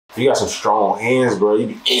You got some strong hands, bro. You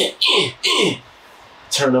be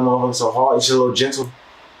turn them off so hard. It's a little gentle.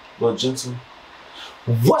 What's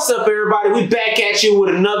up, everybody? We back at you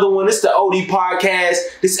with another one. It's the OD Podcast.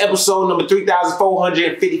 This is episode number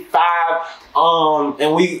 3,455.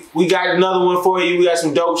 And we got another one for you. We got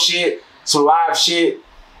some dope shit, some live shit.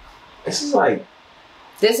 This is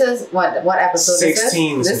what episode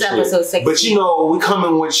 16 is this? This episode 16. But you know, we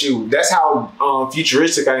coming with you. That's how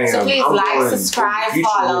futuristic I am. So please like, subscribe,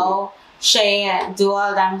 follow, share, do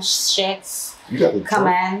all them shits. You got the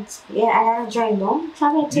comment. Yeah, I got a drink. Don't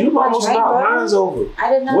try to take you my almost drink, knocked bro. mine's over. I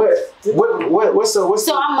didn't know. What's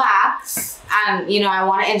So I'm Max, and you know I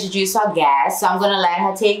want to introduce our guest. So I'm gonna let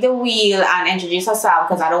her take the wheel and introduce herself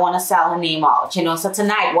because I don't want to sell her name out. You know. So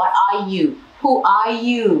tonight, what are you? Who are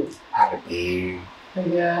you? Happy.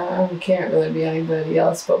 Yeah, I can't really be anybody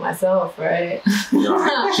else but myself, right? No,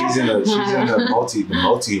 she's in the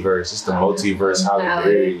multiverse. It's the multiverse. How to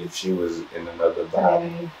be if she was in another body.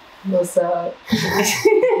 Hey, what's up?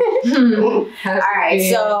 All right,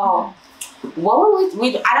 so what were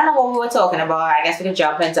we? I don't know what we were talking about. I guess we can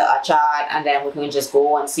jump into our chart and then we can just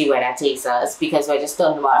go and see where that takes us because we're just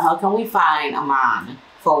talking about how can we find a man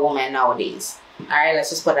for a woman nowadays. All right,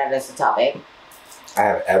 let's just put that as the topic. I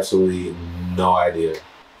have absolutely no idea.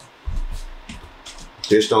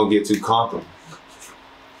 Just don't get too comfortable.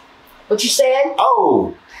 What you said?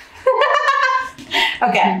 Oh!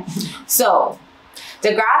 Okay. So,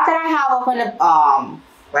 the graph that I have up on the,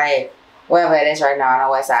 right, wherever it is right now, I don't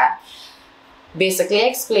know where it's at, basically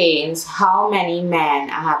explains how many men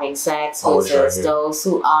are having sex versus those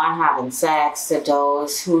who aren't having sex, to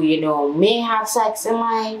those who, you know, may have sex in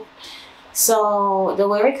life. So the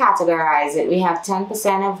way we categorize it, we have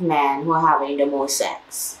 10% of men who are having the most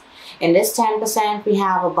sex. In this 10%, we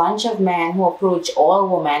have a bunch of men who approach all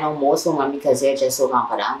women or most women because they're just so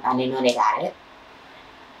confident and they know they got it.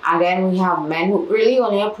 And then we have men who really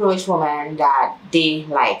only approach women that they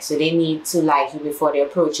like. So they need to like you before they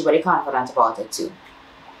approach you, but they're confident about it too.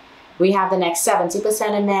 We have the next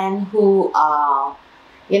 70% of men who are,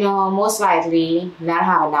 you know, most likely not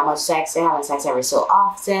having that much sex. They're having sex every so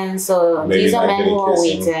often. So maybe these are men who are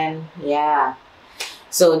waiting. Yeah.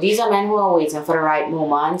 So these are men who are waiting for the right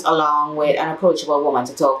moment along with an approachable woman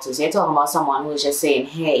to talk to. So you're talking about someone who's just saying,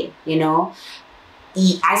 hey, you know,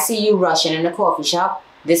 I see you rushing in the coffee shop.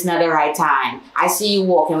 This is not the right time. I see you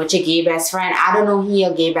walking with your gay best friend. I don't know he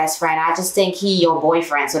your gay best friend. I just think he your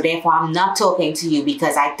boyfriend. So therefore, I'm not talking to you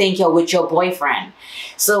because I think you're with your boyfriend.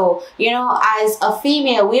 So, you know, as a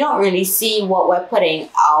female, we don't really see what we're putting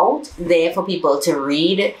out there for people to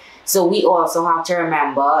read. So we also have to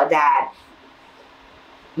remember that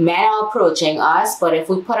men are approaching us, but if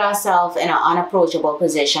we put ourselves in an unapproachable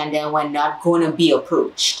position, then we're not going to be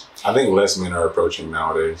approached. I think less men are approaching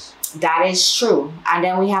nowadays. That is true. And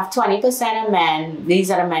then we have 20% of men. These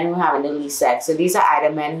are the men who have the least sex. So these are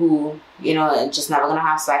either men who, you know, just never going to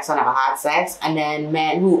have sex or never had sex. And then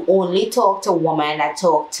men who only talk to women that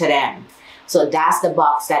talk to them. So that's the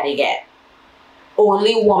box that they get.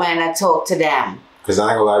 Only women that talk to them. Because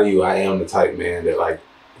I ain't gonna lie to you, I am the type man that like,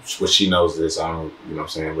 well, she knows this, I don't, you know what I'm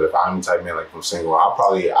saying? But if I'm the type man, like, I'm single,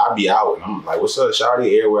 I'll be out and I'm like, what's up,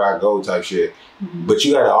 shawty, everywhere I go type shit. Mm-hmm. But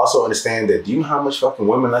you gotta also understand that, do you know how much fucking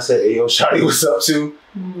women I said, hey, yo, shawty, what's up to?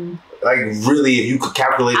 Mm-hmm. Like, really, if you could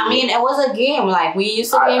calculate I mean, it was a game. Like, we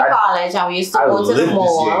used to be in college and we used to go to the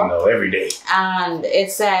mall. This game, though, every day. And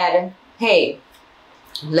it said, hey,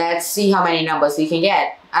 let's see how many numbers we can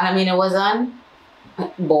get. And I mean, it wasn't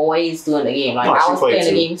boys doing the game. Like, I was playing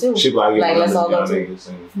the game too. Like, let's all go to.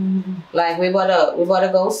 Like, we better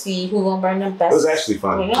go see who gonna bring the best. It was actually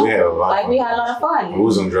fun. You know? We had a lot of fun. We had a lot of fun. We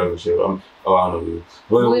was on drugs and shit. I don't know.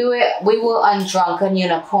 We were on drunken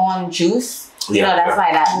unicorn juice. You know, that's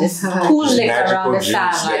like that. This cool liquor around this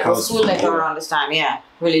time. Like, it was cool liquor around this time. Yeah.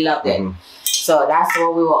 Really loved it. So that's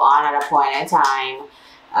what we were on at a point in time.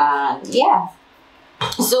 Yeah.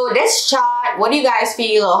 So this chart, what do you guys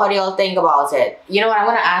feel or how do y'all think about it? You know what, I'm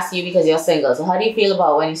going to ask you because you're single. So how do you feel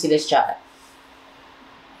about when you see this chart?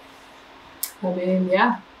 I mean,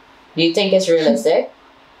 yeah. Do you think it's realistic?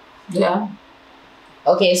 Yeah.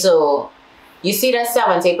 Okay, so you see that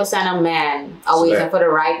 70% of men are waiting for the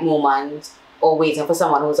right moment or waiting for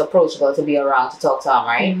someone who's approachable to be around to talk to them,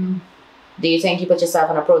 right? Mm. Do you think you put yourself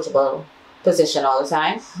in an approachable position all the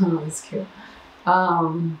time? Oh, that's cute.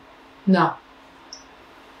 No.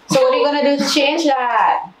 So what are you gonna do to change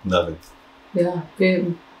that? Nothing. Yeah,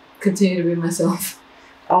 continue to be myself.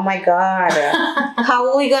 Oh my God. How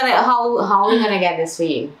are we gonna get this for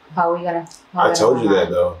you? How are we gonna? I told you that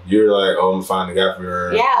though. You're like, oh, I'm gonna find a guy for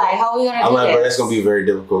her. Yeah, like how are we gonna I'm do like, this? but that's gonna be very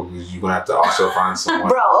difficult because you're gonna have to also find someone.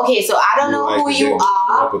 Bro, okay, so I don't know like, who you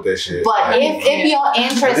are, with that shit. but like, if you're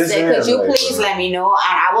interested, could you like, please let me know, and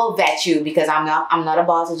I will vet you because I'm not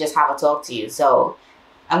about to just have a talk to you. So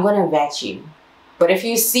I'm gonna vet you. But if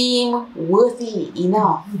you seem worthy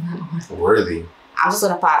enough, worthy. I'm just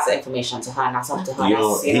gonna pass the information to her, not up to her.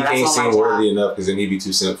 He can't seem worthy enough because then he'd be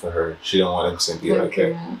too simp for her. She don't want him simpy like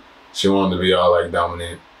that. She wanted to be all like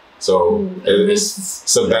dominant. So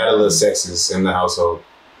it's a battle of sexes in the household.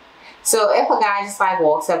 So if a guy just like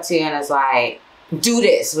walks up to you and is like, "Do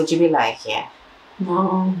this," would you be like, "Yeah"?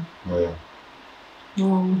 No. Yeah.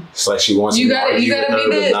 It's like she wants you to gotta be be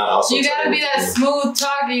that smooth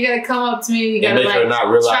talker. You gotta come up to me. You gotta make her not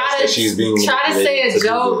realize that she's being try to say a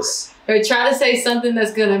joke or try to say something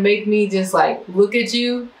that's gonna make me just like look at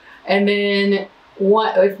you, and then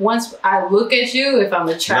once I look at you, if I'm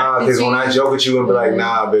attracted, nah, because when I joke at you and be like,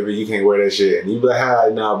 "Nah, baby, you can't wear that shit," and you be like, "Hi,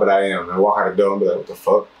 nah, but I am," and walk out the door and be like, "What the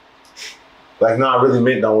fuck?" Like, no, I really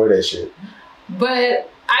meant don't wear that shit. But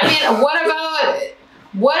I mean,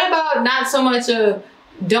 what about not so much of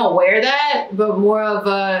don't wear that, but more of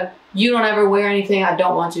a you don't ever wear anything I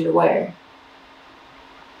don't want you to wear.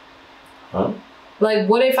 Huh? Like,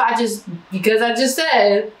 what if I just, because I just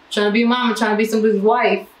said, trying to be a mama, trying to be somebody's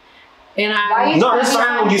wife, and I'm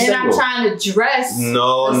trying to dress a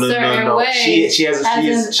certain way.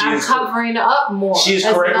 I'm covering up more. She is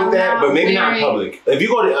correct with that, but maybe not in public. If you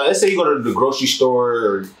go to, let's say you go to the grocery store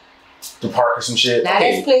or the park or some shit. That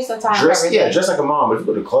is place and time for everything. Yeah, dress like a mom. But if you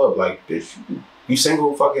go to the club, like, bitch, you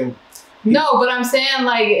single fucking. No, but I'm saying,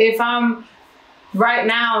 like, if I'm right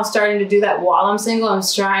now starting to do that while I'm single, I'm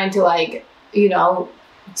trying to, like, you know,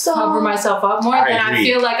 cover myself up more, then I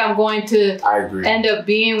feel like I'm going to end up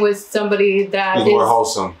being with somebody that is more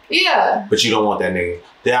wholesome. Yeah. But you don't want that nigga.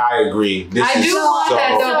 Yeah, I agree. I do want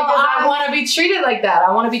that though, because I want to be treated like that.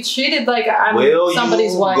 I want to be treated like I'm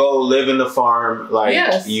somebody's wife. Will you go live in the farm? Like,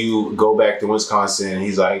 you go back to Wisconsin and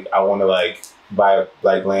he's like, I want to like buy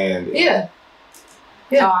like land. Yeah.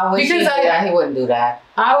 Yeah. No, I wish he wouldn't do that.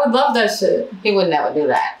 I would love that shit. He would never do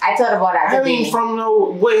that. I thought about that today. I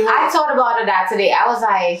thought about that today. I was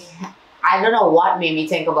like, I don't know what made me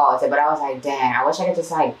think about it, but I was like, damn, I wish I could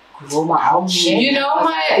just like grow my own shit. You know,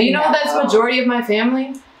 that's majority of my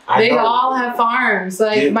family. They all have farms.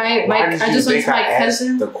 Like I just went to my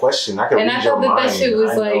cousin. The question I could read I thought that shit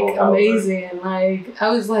was like amazing. Like I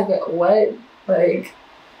was like, what? Like,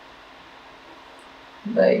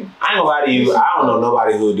 I ain't gonna lie to you, I don't know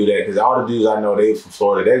nobody who would do that because all the dudes I know, they from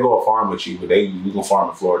Florida. They go farm with you, but we go farm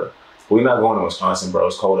in Florida. We're not going to Wisconsin, bro.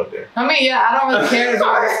 It's cold up there. I mean, yeah, I don't really care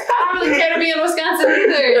to be in Wisconsin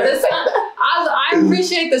either. The sun, I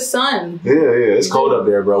appreciate the sun. Yeah, it's cold up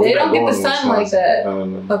there, bro. They don't get the sun like that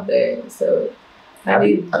up there, so I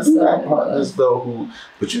need the sun. Partners though,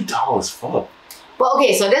 but you tall as fuck. Well,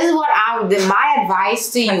 okay, so this is what my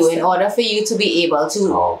advice to you in order for you to be able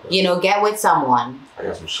to, get with someone. I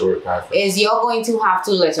got some short guy friends. Is you're going to have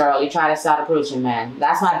to literally try to start approaching men.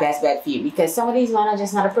 That's my best bet for you because some of these men are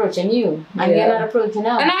just not approaching you and you're not approaching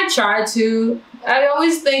them. And I try to. I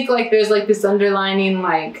always think like there's like this underlining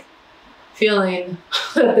like feeling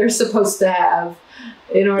that they're supposed to have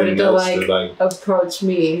in order to like approach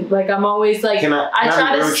me. Like I'm always like I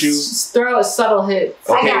try to throw a subtle hit.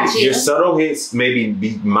 Okay, I got you. Your subtle hits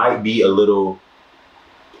might be a little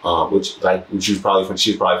which she was probably from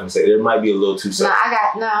say there might be a little too subtle.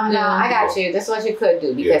 I got you. This is what you could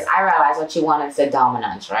do because I realize what you want is the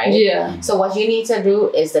dominance, right? Yeah. So what you need to do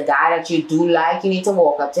is the guy that you do like, you need to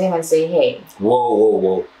walk up to him and say, hey.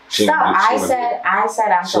 Whoa. Stop. I said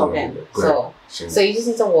I'm talking. So you just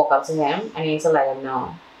need to walk up to him and you need to let him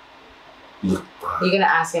know. You're gonna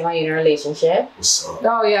ask him, are you in a relationship? What's up?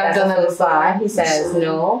 Oh yeah, I've done that before. He says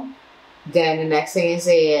no. Then the next thing you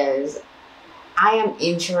say is, I am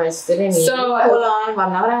interested in you. So hold on,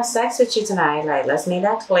 I'm not gonna have sex with you tonight. Like, let's make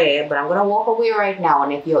that clear. But I'm gonna walk away right now.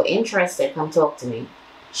 And if you're interested, come talk to me.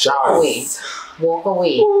 Walk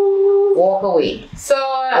away. So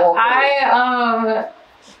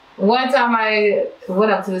one time I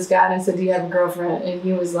went up to this guy and I said, "Do you have a girlfriend?" And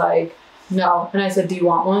he was like, "No." And I said, "Do you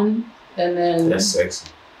want one?" And then that's sexy.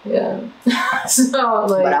 Yeah. So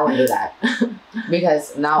like, but I wouldn't do that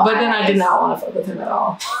because now. But then I did not want to fuck with him at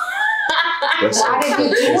all. Why did you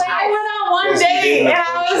do it? I went on one date and I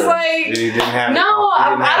was like, I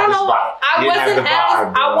don't know.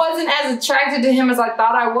 I wasn't as attracted to him as I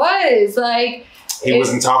thought I was. Like he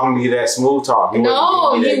wasn't talking to you that smooth talk. He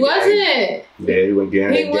wasn't. Yeah, he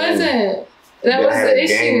wasn't. He wasn't. That was the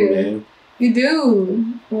issue. You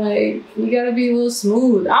do. Like, you gotta be a little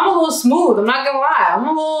smooth. I'm a little smooth. I'm not gonna lie. I'm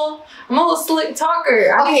a little slick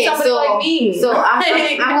talker. I need somebody like me. So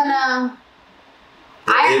I'm gonna.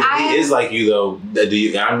 It is like you though.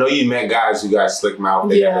 I know you met guys who got slick mouth.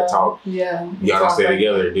 They gotta talk. Yeah. Y'all gonna stay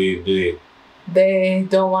together? Do you? They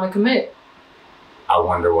don't want to commit. I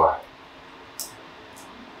wonder why.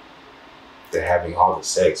 They're having all the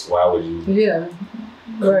sex. Why would you? Yeah.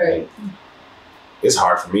 Right. It's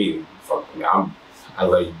hard for me. Fuck me. I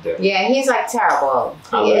love you, Dad. Yeah, he's like terrible.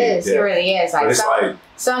 He is. He really is. Like,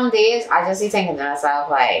 some days I just be thinking to myself,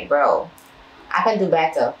 like, bro, I can do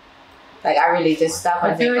better. Like, I really just stop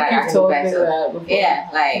and think, like, I can do better. Yeah,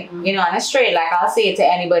 like, you know, and it's straight. Like, I'll say it to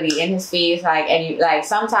anybody in his face. Like,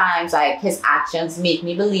 sometimes, like, his actions make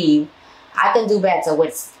me believe I can do better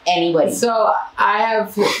with anybody. So I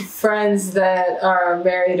have friends that are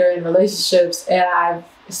married or in relationships, and I've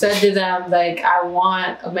said to them, like, I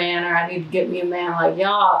want a man, or I need to get me a man like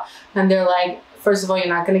y'all. And they're like, first of all, you're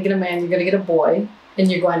not going to get a man, you're going to get a boy,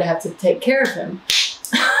 and you're going to have to take care of him.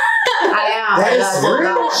 I am. That's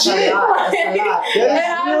real shit.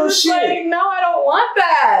 That's real shit. Like, no, I don't want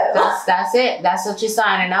that. That's it. That's what you're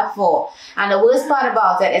signing up for. And the worst part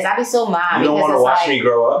about it is I be so mad. You don't want to watch me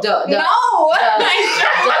grow up? I want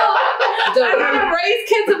to raise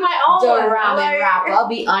kids of my own. The ramen wrapper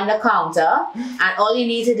be on the counter, and all you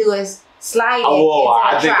need to do is slide it into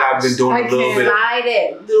I the think trash. I've been doing a little bit. Slide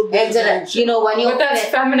it into the, you know, when you. But that's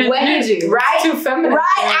feminine energy. Right? It's too feminine. Right?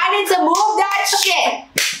 I need to move that shit.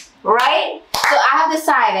 Right? So I have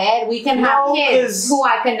decided we can have kids who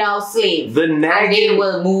I can now sleep. The nagging, and they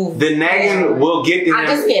will move. The nagging will get to him. I'm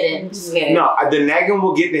just kidding. No, the nagging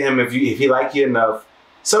will get to him if he like you enough.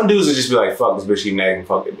 Some dudes will just be like, fuck this bitch, she nagging,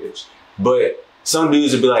 fuck that bitch. But some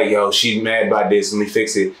dudes will be like, yo, she's mad about this, let me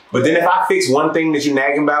fix it. But then if I fix one thing that you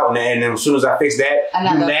nagging about, and then as soon as I fix that,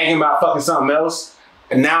 you nagging about fucking something else,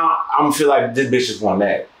 and now I'm gonna feel like this bitch just want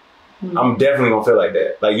nag. I'm definitely gonna feel like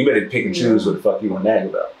that. Like, you better pick and choose what the fuck you want nag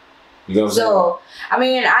about. You know what I'm saying? So, I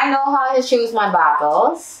mean, I know how to choose my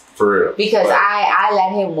battles. For real. Because I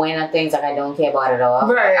let him win on things that I don't care about at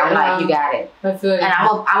all. Right. I'm like, you got it. I feel like and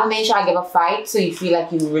I'm gonna make sure I give a fight so you feel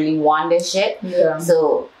like you really want this shit. Yeah.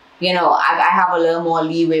 So, you know, I have a little more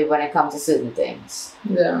leeway when it comes to certain things.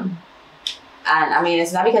 Yeah. And I mean,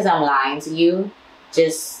 it's not because I'm lying to you.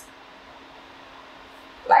 Just,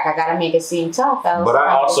 like, I gotta make it seem tough. But I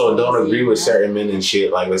also don't agree with certain men and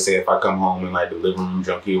shit. Like, let's say if I come home and like the living room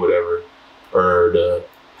junkie or whatever, or the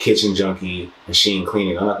kitchen junkie, and she ain't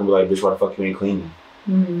cleaning, I'm not gonna be like, bitch, why the fuck you ain't cleaning?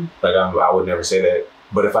 Like, I would never say that.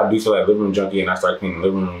 But if I do feel like living room junkie and I start cleaning the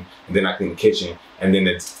living room, and then I clean the kitchen, and then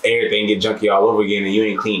everything get junky all over again, and you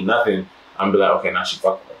ain't clean nothing, I'm gonna be like, okay, now she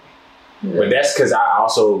fucking with me. But that's because I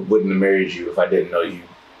also wouldn't have married you if I didn't know you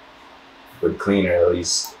would clean or at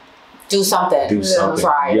least do something.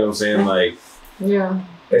 Try. You know what I'm saying? Like, yeah.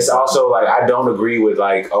 It's also like, I don't agree with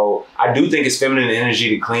like, oh, I do think it's feminine energy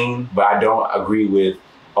to clean, but I don't agree with,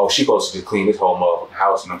 oh, she's supposed to just clean this whole motherfucking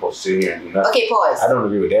house and I'm supposed to sit here and do nothing. Okay, pause. I don't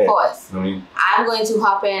agree with that. Pause. You know what I mean? I'm going to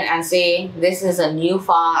hop in and say this is a new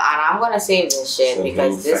phone, and I'm going to save this shit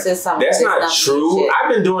because this is something that's not true. I've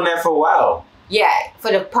been doing that for a while. Yeah,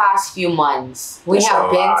 for the past few months. We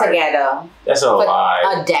have been together. That's a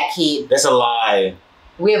lie. A decade. That's a lie.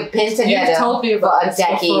 We have been together told me about for a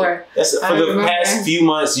decade. Before. That's for the past few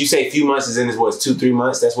months. You say few months is in this, what, 2-3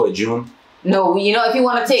 months? That's what, June? No, you know, if you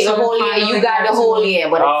want to take the whole year, you got the whole year,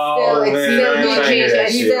 but it's still going to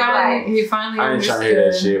change. He finally I ain't trying to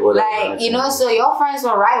hear that shit. Like, you know, so your friends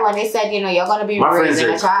were right when they said, you know, you're going to be raising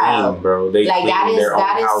a child. Clean, bro. They like, that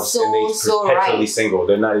is so right. Single.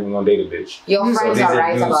 They're not even going to date a bitch. Your friends are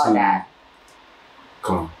right about that.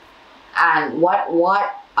 Come on. And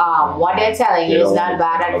what they're telling you is not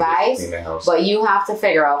bad advice, but you have to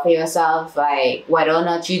figure out for yourself, like, whether or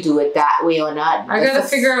not you do it that way or not. I gotta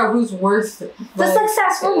figure out who's worth it. The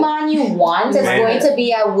successful man you want is going to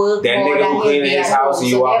be at work that more nigga than who clean his house and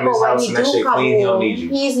you walk in his house and that shit clean, he don't need you.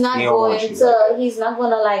 He's not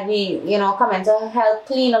gonna like be, you know, coming to help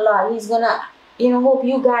clean a lot. He's gonna, you know, hope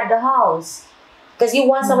you got the house. Because you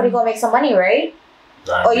want somebody gonna make some money, right?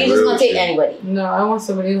 Or you just gonna take anybody? No, I want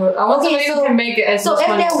somebody who can make it as much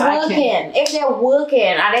money as I can. If they're working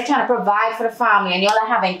and they're trying to provide for the family, and y'all are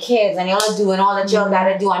having kids, and y'all are doing all that y'all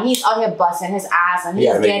gotta do, and he's out here busting his ass, and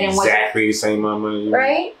he's getting exactly the same amount of money,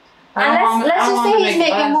 right? And let's just say he's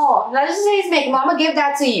making more. Let's just say he's making more. I'm gonna give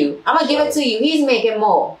that to you. I'm gonna give it to you. He's making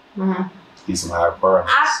more. He's some high price.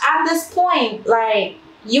 At this point, like,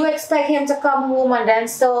 you expect him to come home and then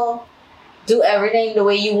still do everything the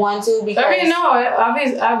way you want to? Because I mean, no,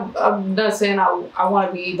 obviously, I'm not saying I want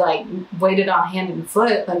to be like waited on hand and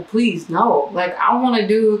foot. Like, please, no. Like, I want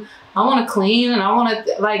to clean, and I want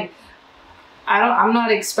to like. I'm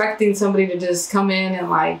not expecting somebody to just come in and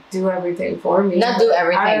like do everything for me. Not do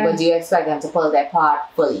everything, but do you expect them to pull that part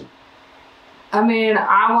fully? I mean,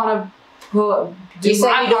 I want to You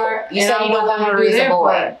said you don't want to raise a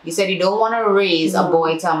boy. You said you don't want to raise a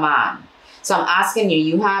boy to a man. So I'm asking you,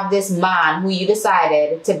 you have this man who you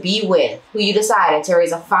decided to be with, who you decided to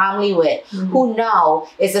raise a family with, who now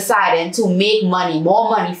is deciding to make money, more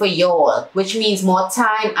money for y'all, which means more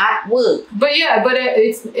time at work. But yeah, but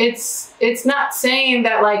it's not saying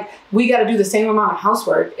that like we got to do the same amount of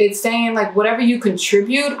housework. It's saying like whatever you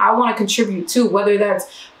contribute, I want to contribute too, whether that's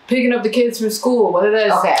picking up the kids from school, whether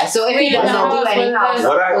that's okay. So if he doesn't do any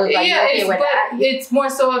housework, it's more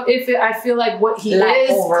so if I feel like what he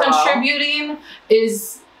is overall contributing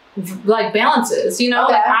is like balances, you know.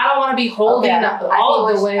 Okay. Like I don't want to be holding all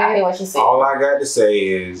of the way. I what you saying. All I got to say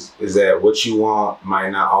is that what you want might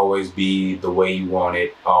not always be the way you want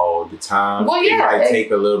it all the time. Well, yeah, it might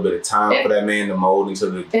take a little bit of time for that man to mold into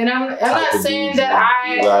the. And I'm not saying that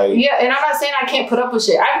and I'm not saying I can't put up with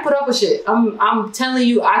shit. I can put up with shit. I'm telling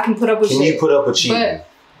you, I can put up with shit. Can you put up with cheating? But,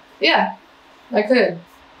 yeah, I could.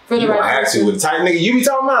 For the right person. With the type nigga you be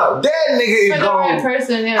talking about, that nigga is for the right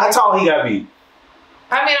person. Yeah. How tall he got to be?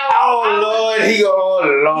 I mean, Lord,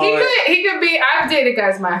 he could be. I've dated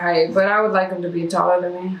guys my height, but I would like him to be taller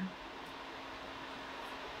than me.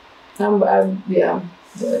 Yeah.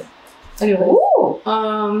 But anyway,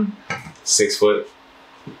 6 foot.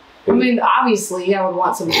 I mean, obviously, I would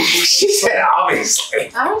want somebody to be 6 She said,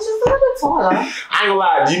 obviously. I was just a little bit taller. I ain't gonna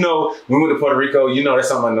lie. You know, when we went to Puerto Rico, you know, that's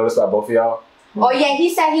something I noticed about both of y'all. Oh yeah, he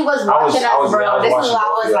said he was watching us, bro. This is what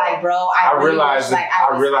I was like, bro. I realized I'm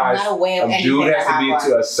not aware of anything dude has to be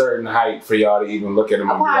to a certain height for y'all to even look at him.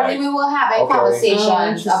 Apparently, we were having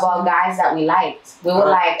conversations about guys that we liked. We were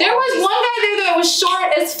like, there was one guy there that was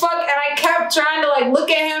short as fuck, and I kept trying to like look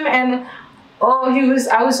at him, and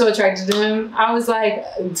I was so attracted to him. I was like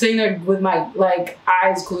sitting there with my like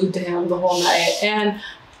eyes glued to him the whole night, and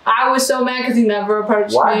I was so mad because he never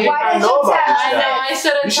approached me. Why did you know about this guy? I know, I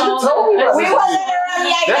should have told me. We wasn't around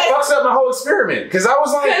yet. That fucks up my whole experiment. Because I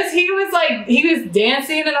was like... Because he was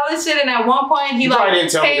dancing and all this shit, and at one point he like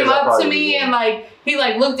came up to me and like, he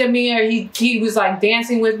like looked at me, or he was like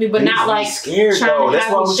dancing with me, but not like scared, trying to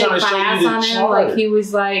have me shake my ass on him. Like he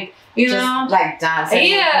was like, you know, like dancing.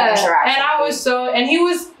 Yeah, and I was and he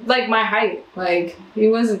was like my height. Like he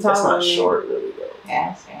wasn't taller than me. That's not short, really, though.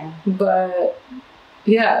 Yeah, fair. But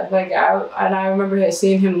yeah, like I remember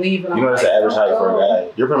seeing him leave. And you know, that's the average height for a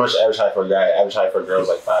guy. You're pretty much the average height for a guy. Average height for a girl is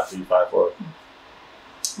like 5'3", 5'4".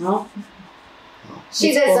 No.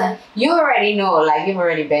 She doesn't. You already know. Like you've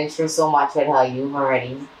already been through so much with her. You've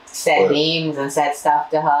already said names and said stuff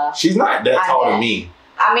to her. She's not that tall to me.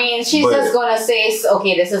 I mean, she's just gonna say,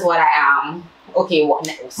 "Okay, this is what I am." Okay, what?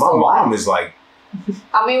 My mom is like.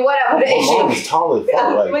 I mean, whatever the issue. My mom is tall as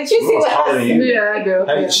fuck. Like, but you see what taller than you. Yeah, I do.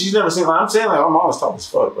 Hey, she's never seen. I'm saying like my mom is tall as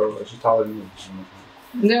fuck, bro. Like she's taller than you.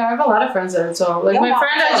 Yeah, I have a lot of friends that are tall. Like my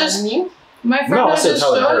friend I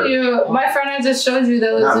just showed you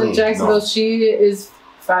that lives in Jacksonville. No. She is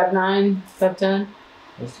 5'9", 5'10".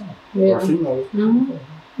 Yeah. Mm-hmm.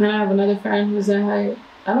 And I have another friend who's that height.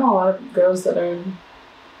 I know a lot of girls that are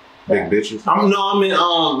big bitches. I mean,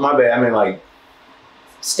 my bad. I mean like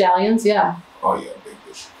stallions. Yeah. Oh yeah, big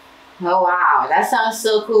bitch. Oh wow, that sounds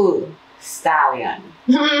so cool. Stallion.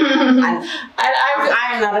 I'm not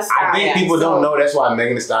a stallion. I think people don't know. That's why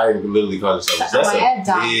Megan Thee Stallion literally calls herself. That's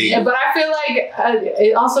yeah, but I feel like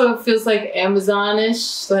it also feels like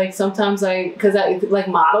Amazonish. Like sometimes, because like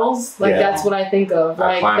models. Like that's what I think of.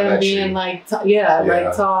 Like them being like,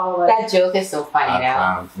 like tall. Like, that joke is so funny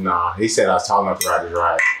now. Nah, he said I was tall enough to ride his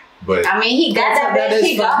ride. But I mean, he got that bitch.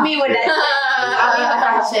 He got me with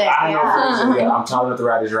that shit. I know. I'm tall enough to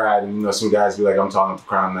ride his ride, and you know, some guys be like, "I'm tall enough to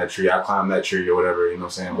climb that tree." I climb that tree or whatever. You know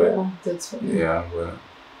what I'm saying? But that's funny. Yeah, but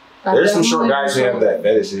there's some short guys who have that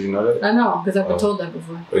fetish. Did you know that? I know, because I've been told that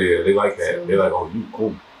before. But yeah, they like that. So, they're like, "Oh, you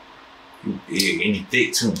cool, you big and you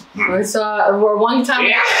thick too." I saw one time.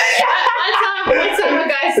 One time, a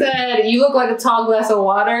guy said, "You look like a tall glass of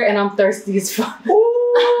water," and I'm thirsty as fuck.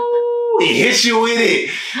 He hits you with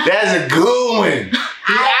it. That's a good one.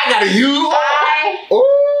 I gotta use.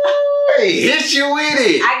 He hits you with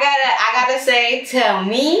it. I gotta say, to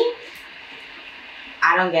me,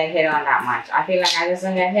 I don't get hit on that much. I feel like I just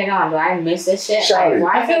don't get hit on. Do I miss this shit? Like,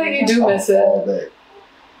 I feel like you do miss it.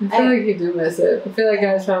 I feel like you do miss it. I feel like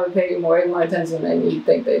guys probably pay you more attention than you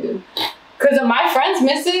think they do. Because if my friends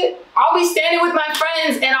miss it, I'll be standing with my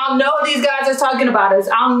friends and I'll know these guys are talking about us.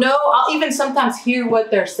 I'll even sometimes hear what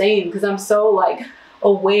they're saying because I'm so like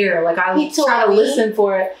aware. Like I try to listen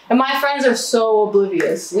for it. And my friends are so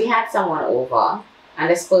oblivious. We had someone over and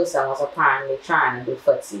this person was apparently trying to do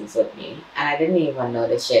footsies with me. And I didn't even know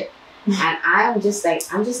this shit. And I'm just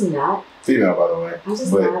not. Female, by the way. I'm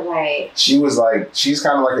just not like. She's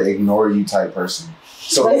kind of like an ignore you type person.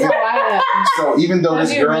 So that's how I am. So even though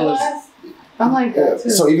this girl is. I'm like that too.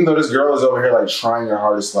 So even though this girl is over here like trying her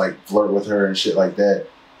hardest to like flirt with her and shit like that,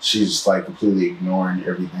 she's just like completely ignoring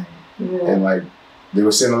everything. Yeah. And like they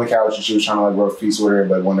were sitting on the couch and she was trying to like rub feet with her,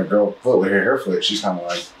 but when the girl foot would hit her foot, she's kind of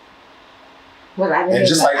like. And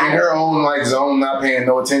just like in her own like zone, not paying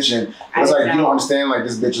no attention. It's like you don't understand. Like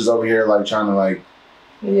this bitch is over here like trying to like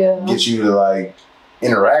get you to like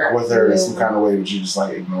interact with her in some kind of way, but you're just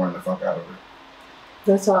like ignoring the fuck out of her.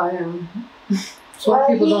 That's how I am. So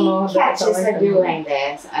people don't know he catches her doing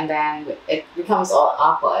this, and then it becomes all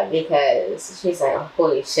awkward because she's like, oh,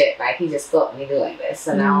 holy shit, like he just got me doing this.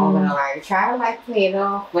 So now I'm gonna like try to like play it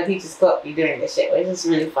off, but he just got me doing this shit, which is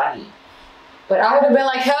really funny. But I would have been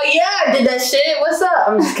like, hell yeah, I did that shit. What's up?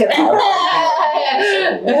 I'm just kidding.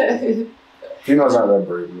 Females aren't that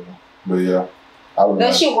brave, though. But yeah.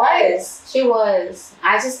 No, she was.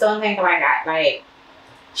 I just don't think like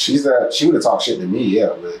she would have talked shit to me,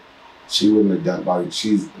 yeah, but she wouldn't have done like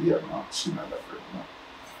she's not that brave.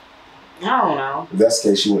 No. I don't know. If that's the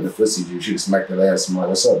case, she wouldn't have fussied you. She'd have smacked that ass and like,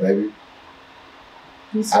 what's up, baby?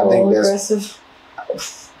 He's so aggressive.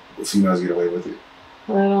 Females get away with it.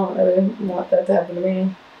 I don't really want that to happen to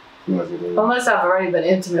me. Unless I've already been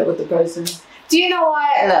intimate with the person. Do you know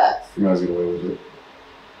what? Look. Females get away with it.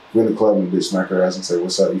 We're in the club and the bitch smack her ass and say,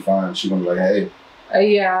 what's up, you fine? She gonna be like, hey.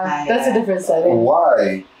 Yeah, that's a different setting.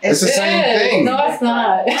 Why? It's the same thing. No, it's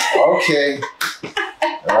not. Okay.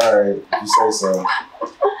 Alright, you say so.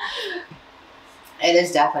 It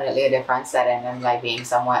is definitely a different setting than like being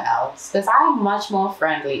somewhere else. Because I'm much more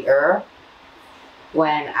friendlier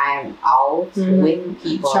when I'm out with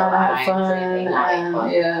people trying to have fun,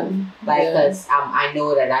 because I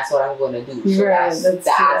know that that's what I'm going to do. So that's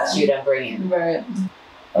the attitude I'm bringing. Right.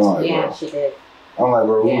 She did. I'm like,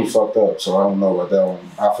 bro, we fucked up, so I don't know about that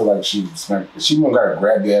one. I feel like she won't gotta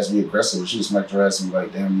grab your ass and be aggressive. She just smacked your ass and be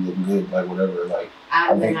like, damn, you looking good, like whatever. Like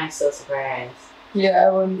I'm so surprised. Yeah,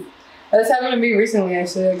 I wouldn't. That's happened to me recently.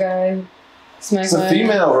 Actually, a guy. It's a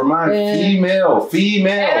female.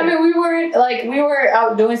 Female. And I mean, we were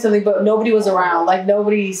out doing something, but nobody was around. Like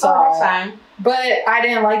nobody saw. That's fine. But I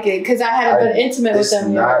didn't like it because I hadn't been intimate with them.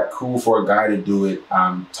 It's not cool for a guy to do it.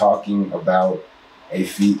 I'm talking about a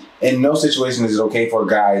feet. In no situation is it okay for a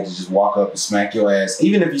guy to just walk up and smack your ass.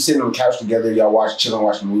 Even if you're sitting on the couch together, y'all watching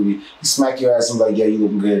a movie, he smack your ass and be like, yeah, you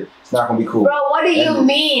looking good. It's not gonna be cool. Bro, what do you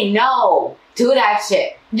mean? No. Do that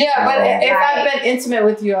shit. Yeah, but if I've been intimate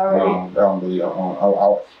with you already. I don't believe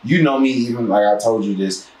you know me, even like I told you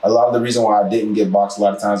this. A lot of the reason why I didn't get boxed a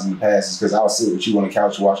lot of times in the past is because I would sit with you on the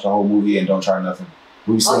couch, watch the whole movie, and don't try nothing.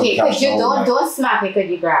 We sit on the couch. Okay, don't smack it. Could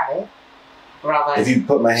you grab it? If you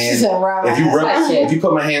put my hand, if you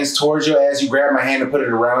put my hands towards your ass, you grab my hand and put it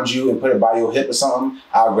around you and put it by your hip or something,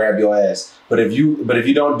 I'll grab your ass. But if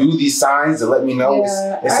you don't do these signs to let me know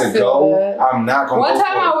it's a go, I'm not gonna. One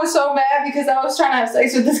time I was so mad because I was trying to have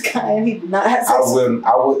sex with this guy and he did not have sex.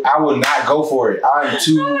 I would not go for it. I'm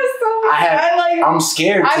too. I'm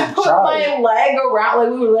scared to try. I put my leg around, like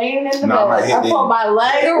we were laying in the bed. I put my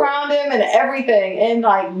leg around him and everything, and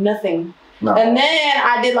like nothing. No. And then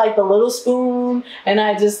I did like the little spoon, and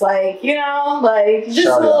I just like, you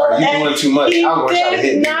just little. You doing too much? I'm gonna try to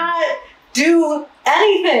hit me. Not do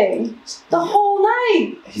anything the whole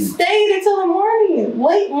night. Stayed until the morning,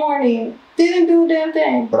 late morning. Didn't do a damn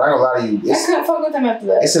thing. But I ain't gonna lie to you. I couldn't fuck with him after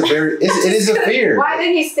that. It is a fear. Why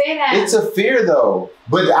did he stay that? It's a fear though.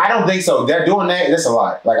 But I don't think so. They're doing that. That's a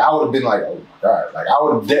lot. Like I would have been like, oh my god. Like I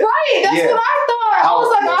would have. Right. That's what I thought. I was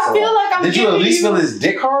like, I feel like I'm. Did you at least feel his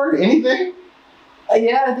dick hard? Anything?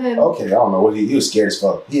 Yeah, I did. Okay, I don't know what he was scared as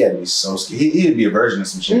fuck. He had to be so scared. He'd be a virgin or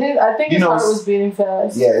some shit. I think his heart was beating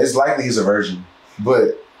fast. Yeah, it's likely he's a virgin,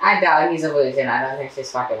 but I doubt he's a virgin. I don't think she's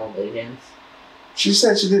fucking with virgins. She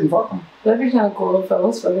said she didn't fuck him. That'd be kind of cool if I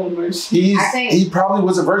was fucking with virgins. He probably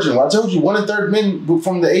was a virgin. Well, I told you, 1/3 men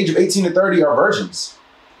from the age of 18 to 30 are virgins.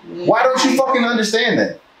 Yeah. Why don't you fucking understand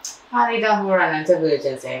that? How they don't run into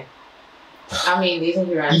virgins here? I mean, these are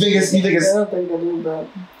run. You think it's? I don't think they do, but.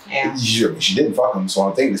 Yeah. She didn't fuck him,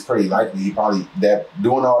 so I think it's pretty likely he probably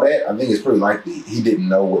doing all that. I think it's pretty likely he didn't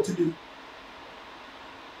know what to do.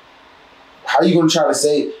 How are you gonna try to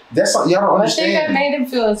say that's something y'all don't understand? I think I made him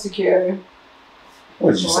feel insecure.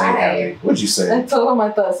 What did you say, Allie? What did you say? I told him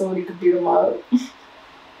I thought somebody could beat him up.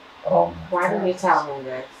 Oh, why did you tell him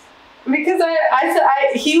this? Because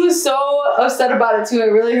he was so upset about it too. It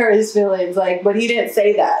really hurt his feelings. Like, but he didn't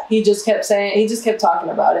say that. He just kept talking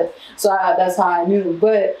about it. So that's how I knew.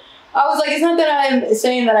 But I was like, it's not that I'm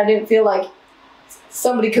saying that I didn't feel like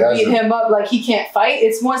somebody could beat him up. Like he can't fight.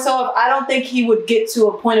 It's more so if I don't think he would get to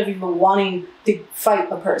a point of even wanting to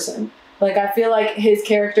fight a person. Like I feel like his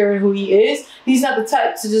character and who he is, he's not the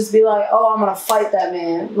type to just be like, oh, I'm gonna fight that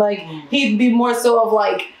man. Like he'd be more so of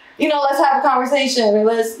like, you know, let's have a conversation or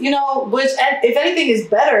let's, you know, which if anything is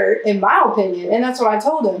better in my opinion, and that's what I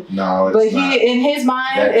told him. No, it's but not. In his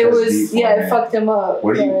mind, it was it fucked him up.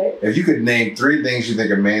 What do you? If you could name 3 things you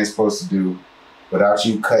think a man's supposed to do without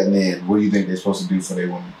you cutting in, what do you think they're supposed to do for their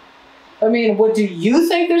woman? I mean, what do you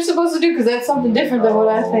think they're supposed to do? Because that's something different than what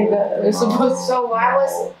I think that they're supposed to. So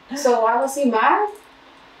why was he mad?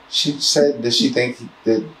 She said that she think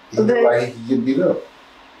that he looked like he could get beat up.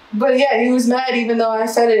 But yeah, he was mad even though I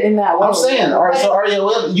said it in that way. I'm saying, all right, so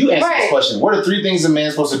Ariel, you answer this question. What are 3 things a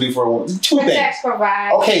man's supposed to do for a woman? 2 protect, things.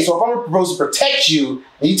 Provide. Okay, so if I'm supposed to protect you,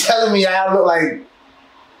 and you telling me I look like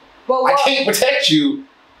I can't protect you.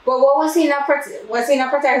 But what was he not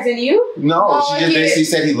protecting you? No, she just basically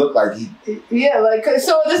said he looked like he. Yeah, like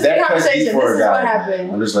so. This is the conversation. This is what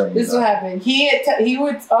happened. I'm just like this is what happened. He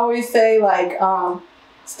would always say like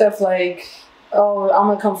stuff like, oh, I'm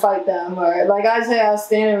gonna come fight them, or like I say I was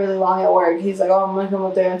standing really long at work. He's like, oh, I'm gonna come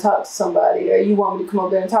up there and talk to somebody, or you want me to come up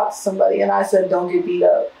there and talk to somebody, and I said, don't get beat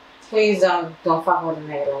up. Please don't fuck with a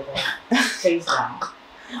nigga like that. Please don't.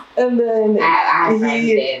 And then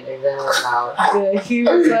he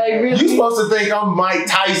was like, really? You supposed to think I'm Mike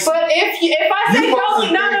Tyson. But if I say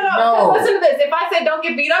no. Listen to this. If I said don't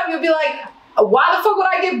get beat up, you'd be like, why the fuck would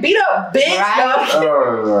I get beat up, bitch? Right?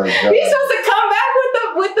 Oh, he's supposed to come back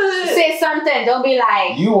with the say something. Don't be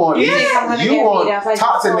like you want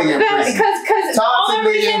toxic nigga in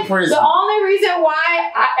prison. Because the only reason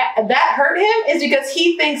why that hurt him is because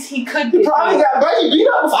he thinks he could get probably got beat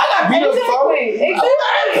up. If I got beat up before.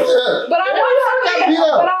 Exactly. But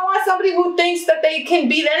I want somebody who thinks that they can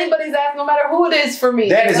beat anybody's ass no matter who it is for me.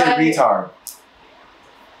 That is a retard.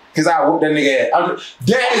 Because I whooped that nigga ass.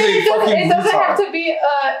 That is a fucking retard. It doesn't have to be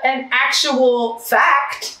an actual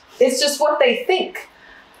fact. It's just what they think.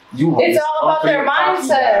 It's all about their mindset.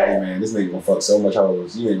 Guy, man, this nigga gonna fuck so much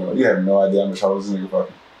hoes. You have no idea how much hoes this nigga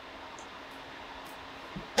fucking.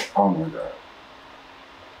 Oh my god.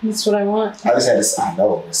 That's what I want. I just had to. I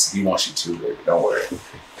know this. He wants you too, baby. Don't worry.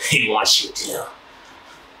 He wants you too.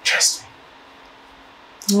 Trust me.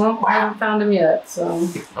 Well, I haven't found him yet, so.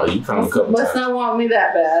 Oh, you found him a couple times. Must not want me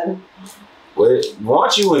that bad. Well,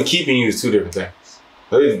 want you and keeping you is 2 different things.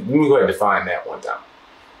 Let me go ahead and define that one time.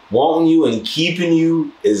 Wanting you and keeping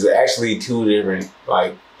you is actually 2 different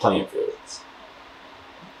playing fields.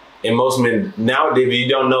 And most men nowadays, if you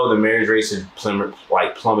don't know, the marriage rates is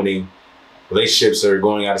plummeting. Relationships are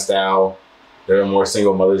going out of style. There are more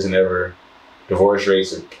single mothers than ever. Divorce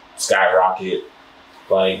rates are skyrocket.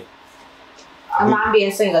 A man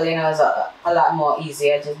being single, is a lot more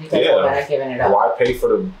easier just because we're not giving it up. Why pay for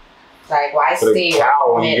the why stay the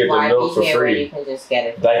cow when you get the milk for free? You can just get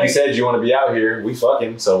it. Like you said, you want to be out here. We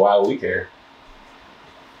fucking, so why would we care?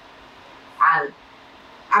 And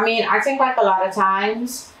I mean, I think a lot of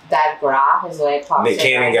times that graph is where it pops in. Nick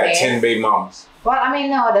Cannon got 10 baby mamas. Well, I mean,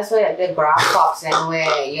 no, that's where the graph pops in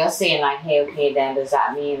where you're saying hey, okay, then does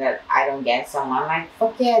that mean that I don't get someone?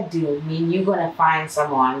 Fuck yeah, dude. I mean, you're gonna find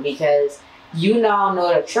someone because you now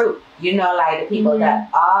know the truth. You know, the people that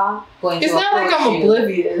are going to approach you. It's not like I'm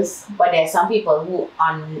oblivious. But there's some people who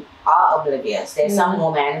are oblivious. There's some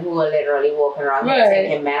women who are literally walking around here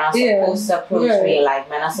thinking men are supposed to approach me,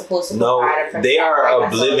 men are supposed to provide a they are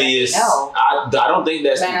oblivious. I don't think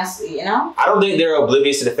that's... I don't think they're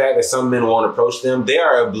oblivious to the fact that some men won't approach them. They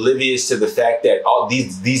are oblivious to the fact that all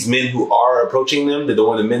these men who are approaching them,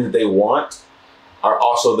 the men that they want, are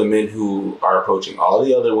also the men who are approaching all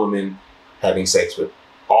the other women having sex with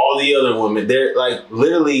all the other women. They're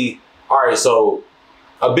literally, all right, so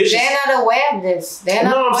a bitch. They're not aware of this. They're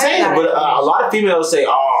not aware I'm saying, but a lot of females say,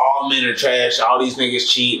 oh, all men are trash, all these niggas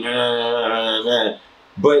cheat,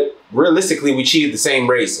 But realistically, we cheat at the same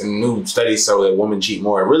race, and new studies show that women cheat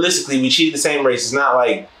more. Realistically, we cheat at the same race. It's not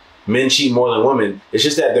like men cheat more than women. It's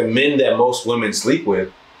just that the men that most women sleep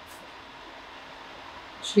with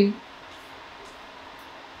cheat.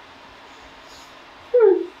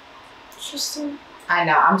 Interesting. I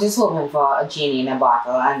know. I'm just hoping for a genie in a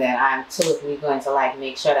bottle, and then I'm totally going to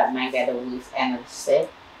make sure that men get the loose end of the stick.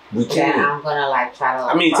 We can. Then I'm gonna try to.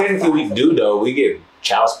 I mean, technically we do though. We get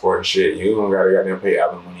child support and shit. You don't gotta goddamn pay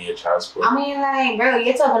alimony or child support. I mean, like, bro,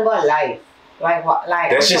 you're talking about life. Like, what?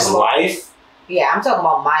 Like, that's just life? Yeah, I'm talking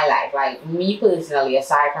about my life. Like, me personally,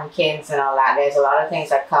 aside from kids and all that, there's a lot of things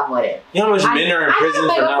that come with it. You know how much men are in prison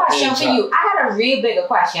for not paying child? I got a bigger question for you. I got a real bigger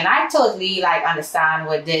question. I totally, like, understand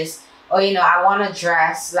with this, or, you know, I want to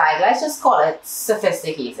dress, like, let's just call it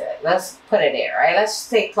sophisticated. Let's put it there, right? Let's just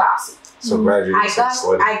say classy. So glad you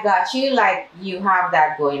I got you, like, you have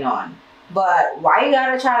that going on. But why you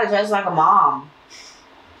gotta try to dress like a mom?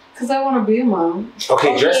 Because I want to be a mom.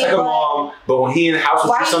 Okay, dress like a mom, but when he in the house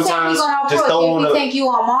with you sometimes, just throw on you think you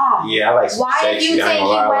a mom? Yeah, I like some why sexy.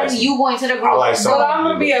 Why you think you going to the grocery? But I'm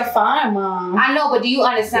going to be a fine mom. I know, but do you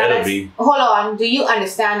understand that? Hold on. Do you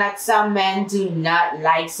understand that some men do not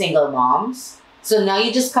like single moms? So now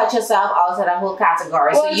you just cut yourself out of that whole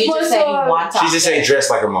category. Well, so you just said you want to. She just ain't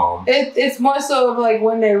dressed like a mom. It's more so of like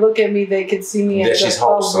when they look at me, they could see me as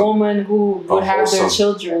a woman who would have their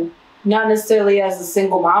children. Not necessarily as a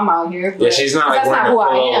single mom out here. Yeah, she's not like that's not who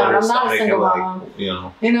I am. I'm not a single mom. Like,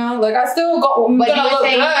 you know, like I still go. I'm gonna look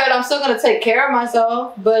good. I'm still gonna take care of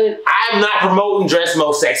myself. But I'm not promoting dress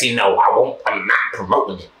most sexy. No, I won't. I'm not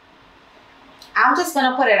promoting it. I'm just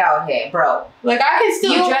gonna put it out here, bro. Like I can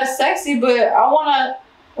still dress sexy, but I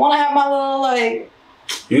wanna have my little like.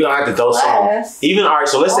 You don't have to throw some. Even all right.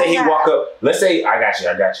 So let's say he walk up. Let's say I got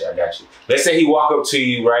you. Let's say he walk up to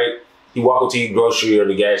you, right? He walk up to you grocery or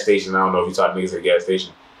the gas station. I don't know if you talk to niggas at the gas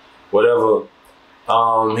station. Whatever.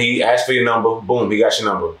 He asked for your number. Boom, he got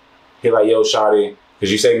your number. He like, yo, shawty,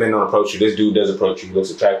 because you say men don't approach you. This dude does approach you. He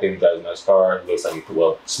looks attractive. He got a nice car. He looks like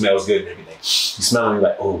he smells good and everything. You smell him,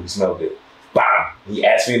 like, oh, he smells good. Bam. He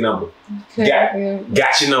asked for your number. Okay.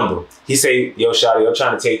 Got your number. He say, yo, shawty, I'm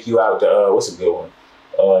trying to take you out to, what's a good one?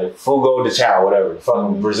 Fogo de Chao, whatever. The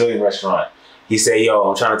fucking Brazilian restaurant. He say, yo,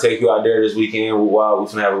 I'm trying to take you out there this weekend. We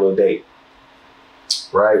finna have a little date.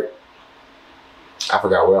 Right? I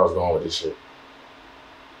forgot where I was going with this shit.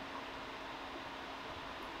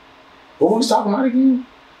 What was we talking about again?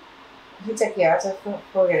 He took you out to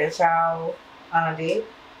Fogo de Chao on a date?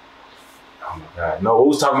 Oh my God. No, what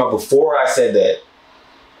was talking about before I said that?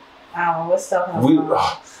 I don't know, what's talking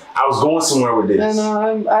about? I was going somewhere with this.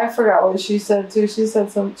 I forgot what she said too. She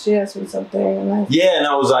said she asked me something. And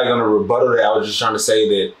I was like gonna rebuttal that. I was just trying to say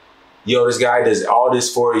that, yo, this guy does all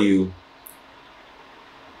this for you.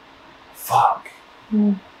 Fuck.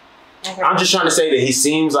 Okay. I'm just trying to say that he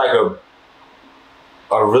seems like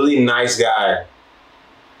a really nice guy.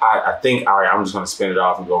 I think, all right, I'm just gonna spin it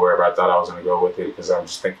off and go wherever I thought I was gonna go with it because I'm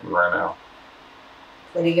just thinking right now.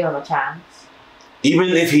 Would you give him a chance? Even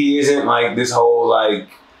if he isn't like this whole like.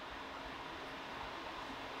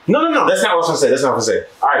 No, that's not what I was gonna say.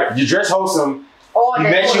 All right, you dress wholesome. He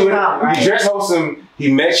met you. You dress wholesome.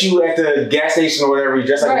 He met you at the gas station or whatever. You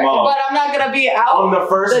dress like a mom. But I'm not gonna be out on the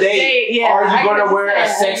first date. Yeah, are you gonna wear a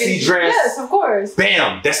sexy dress? Yes, of course.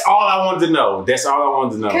 Bam. That's all I wanted to know. Because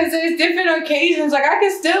there's different occasions. Like I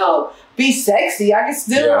can still be sexy. I can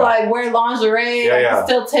still like wear lingerie. I can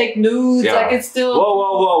still take nudes. I can still.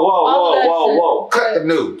 Whoa! Cut the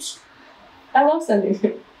nudes. I love sending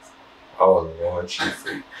nudes. Oh Lord, she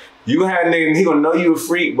freak. You had a nigga, he gonna know you a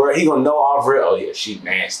freak, bro. He gonna know off real. Oh yeah, she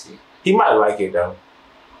nasty. He might like it though.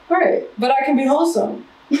 Right, but I can be wholesome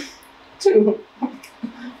too.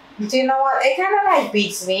 Do you know what? It kind of like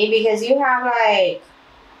beats me because you have like,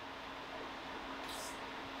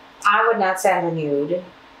 I would not send a nude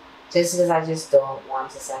just because I just don't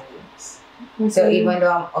want to send nudes. Mm-hmm. So even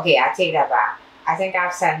though I take that back. I think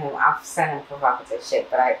I've sent him provocative shit,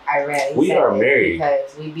 but I rarely. We are married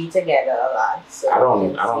because we be together a lot. So I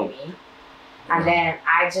don't. See me. And then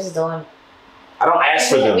I just don't. I don't ask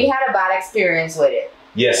for them. We had a bad experience with it.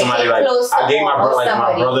 Yeah, somebody like I gave my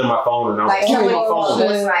brother my phone and I was like, my phone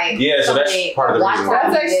was like, yeah, so that's part of the reason.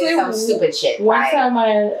 That's actually some stupid shit. One time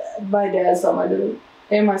my dad saw my dude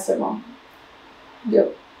and my stepmom.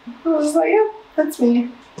 Yep, I was like, yep, that's me.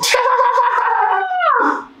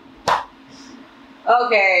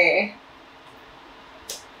 Okay.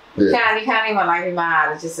 Yeah. You can't even like be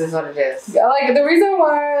mad. It just is what it is. Like the reason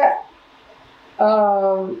why,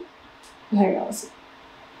 hang on.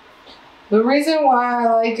 The reason why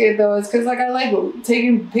I like it though is because like I like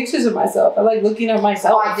taking pictures of myself. I like looking at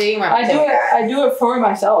myself. Oh, I do. I do it for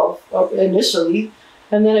myself initially,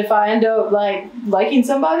 and then if I end up like liking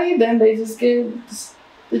somebody, then they just get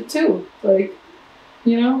it too. Like,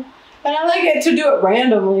 you know. And I like it to do it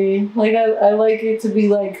randomly. Like, I like it to be,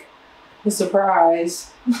 like, a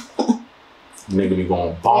surprise. Nigga be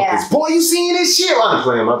going bonkers. Yeah. Boy, you seeing this shit? I'm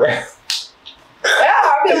playing my bad. Yeah,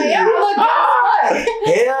 I'll be like, yeah, I look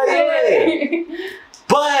good. Hell yeah.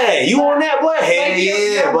 But Man, you on that boy? Hell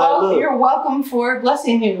yeah, you're welcome for it.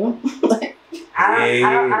 Blessing you. I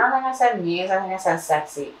don't think I said nudes. I think I said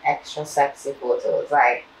sexy, extra sexy photos.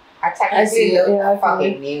 Like I technically look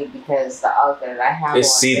fucking nude because the outfit that I have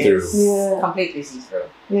it's see through. Yeah, completely see through.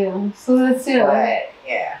 Yeah, so that's But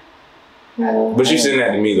yeah. But you send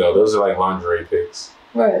that to me though. Those are like lingerie pics.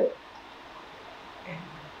 Right.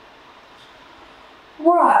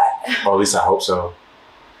 Right. Or at least I hope so.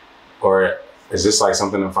 Or is this like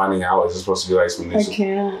something I'm finding out? Is this supposed to be like some news? I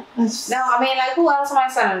can't. No, I mean, like, who else am I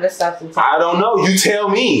sending this stuff to? I don't know. You tell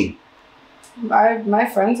me. My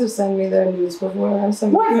friends have sent me their nudes before.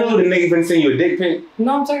 What nude? The nigga been send you a dick pic?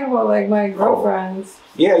 No, I'm talking about like my girlfriends.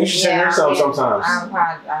 Yeah, you should send her some sometimes. I'm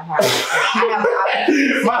hard.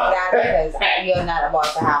 Because you're not about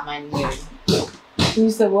to have my nude. You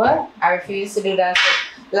said what? I refuse to do that.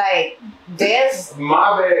 Like, there's...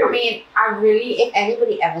 My bad. I mean, I really... If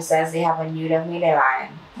anybody ever says they have a nude of me, they're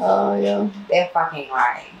lying. Oh, yeah. They're fucking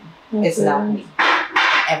lying. Okay. It's not me.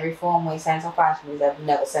 Every form we send so far, I've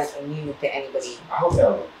never sent a nude to anybody. I hope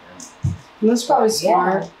that. That's probably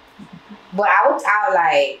smart. Yeah. But I would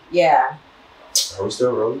like, yeah. Are we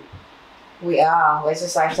still rolling? We are. We're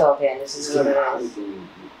just like talking. This is what it is.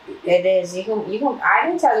 It is. You can. I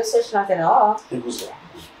didn't tell you switch nothing off. It was.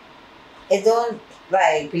 It don't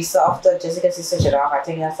like be softer just because you switch it off. I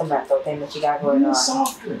think that's a mental thing that you got going on.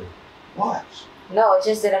 Softer. What? No, it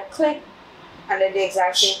just did a click and it did the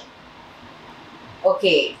exact same.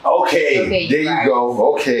 Okay. Okay. There you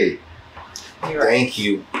go. Okay. You're right. Thank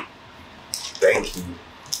you.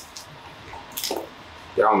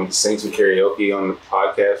 Y'all want to sing some karaoke on the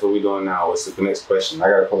podcast? What we doing now? What's the next question? I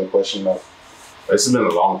gotta pull a question up. This has been a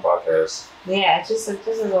long podcast. Yeah, it's just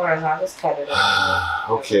as long as I'll just cut it off.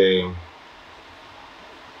 Okay.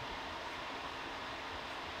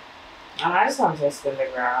 I just want to spin the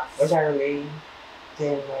graph, which I really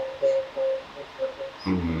didn't know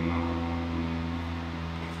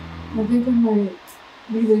I think I might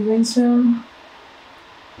be leaving soon.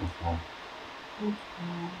 Okay.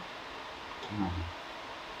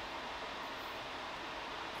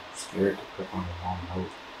 Scared to click on the wrong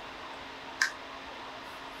note.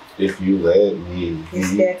 If you let me. You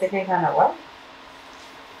scared to click on the what?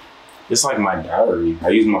 It's like my diary. I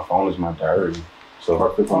use my phone as my diary. So if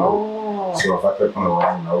I click on the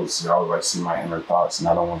wrong notes, y'all like see my inner thoughts, and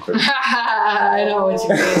I don't want to click. I know what you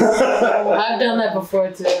mean. I've done that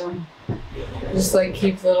before too. Just like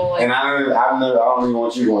keep little like. And I don't even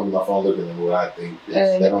want you going to my phone looking at what I think.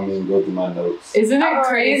 That don't mean go through my notes. Isn't it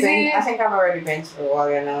crazy? I think I've already been through all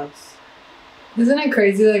your notes. Isn't it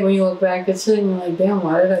crazy? Like when you look back at shit and you're like, damn,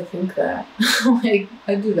 why did I think that? Like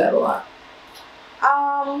I do that a lot.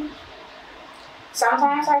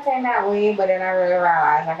 Sometimes I think that way, but then I really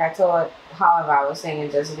realized, like I thought, however I was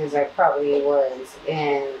thinking, just because I probably was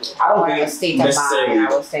in a state of mind. I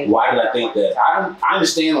was thinking. Why did I think that? I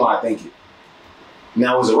understand why I think it.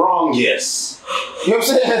 Now, was it wrong? Yes. You know what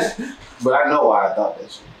I'm saying? But I know why I thought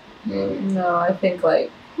that shit. No, I think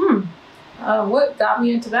like, what got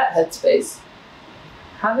me into that headspace?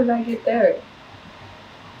 How did I get there?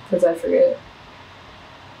 Because I forget.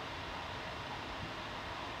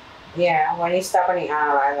 Yeah, when you stop and you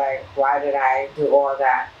analyze, like, why did I do all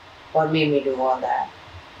that? What made me do all that?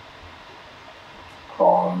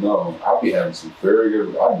 Oh no, I'll be having some very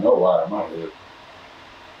good. I know why I'm out here.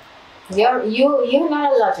 You're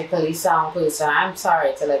not a logically sound person. I'm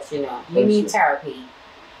sorry to let you know. You need therapy.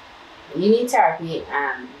 You need therapy,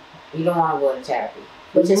 and you don't want to go to therapy,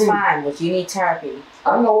 which is fine. But you need therapy.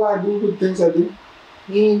 I know why I do the things I do.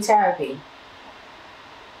 You need therapy.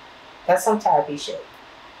 That's some therapy shit.